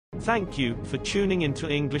Thank you for tuning into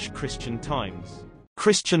English Christian Times.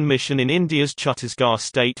 Christian mission in India's Chhattisgarh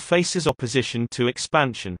state faces opposition to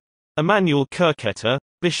expansion. Emmanuel Kurkhetar,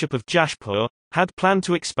 Bishop of Jashpur, had planned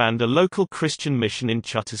to expand a local Christian mission in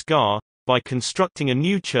Chhattisgarh by constructing a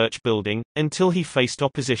new church building, until he faced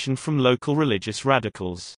opposition from local religious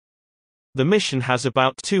radicals. The mission has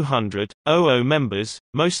about 200 members,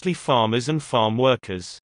 mostly farmers and farm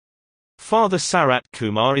workers. Father Sarat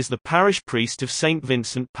Kumar is the parish priest of St.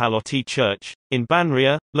 Vincent Pallotti Church, in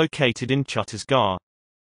Banria, located in Chhattisgarh.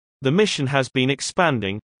 The mission has been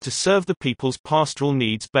expanding, to serve the people's pastoral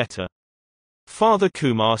needs better. Father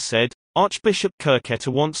Kumar said, Archbishop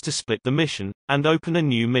Kurkhetar wants to split the mission, and open a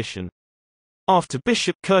new mission. After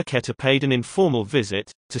Bishop Kurkhetar paid an informal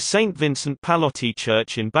visit to St. Vincent Pallotti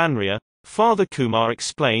Church in Banria, Father Kumar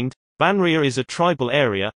explained, Banria is a tribal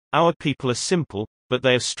area, our people are simple, but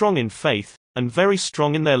they are strong in faith, and very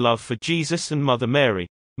strong in their love for Jesus and Mother Mary.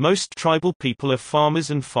 Most tribal people are farmers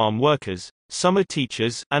and farm workers, some are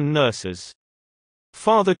teachers and nurses.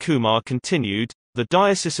 Father Kumar continued, the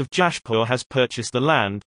Diocese of Jashpur has purchased the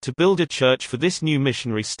land to build a church for this new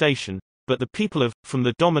missionary station, but the people from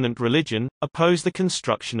the dominant religion, oppose the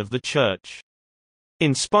construction of the church.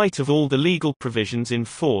 In spite of all the legal provisions in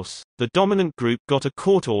force, the dominant group got a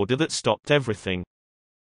court order that stopped everything.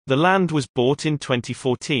 The land was bought in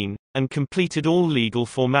 2014, and completed all legal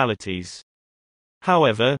formalities.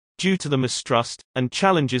 However, due to the mistrust and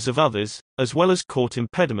challenges of others, as well as court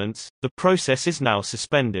impediments, the process is now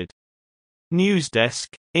suspended. News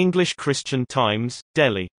Desk, English Christian Times,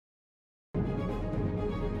 Delhi.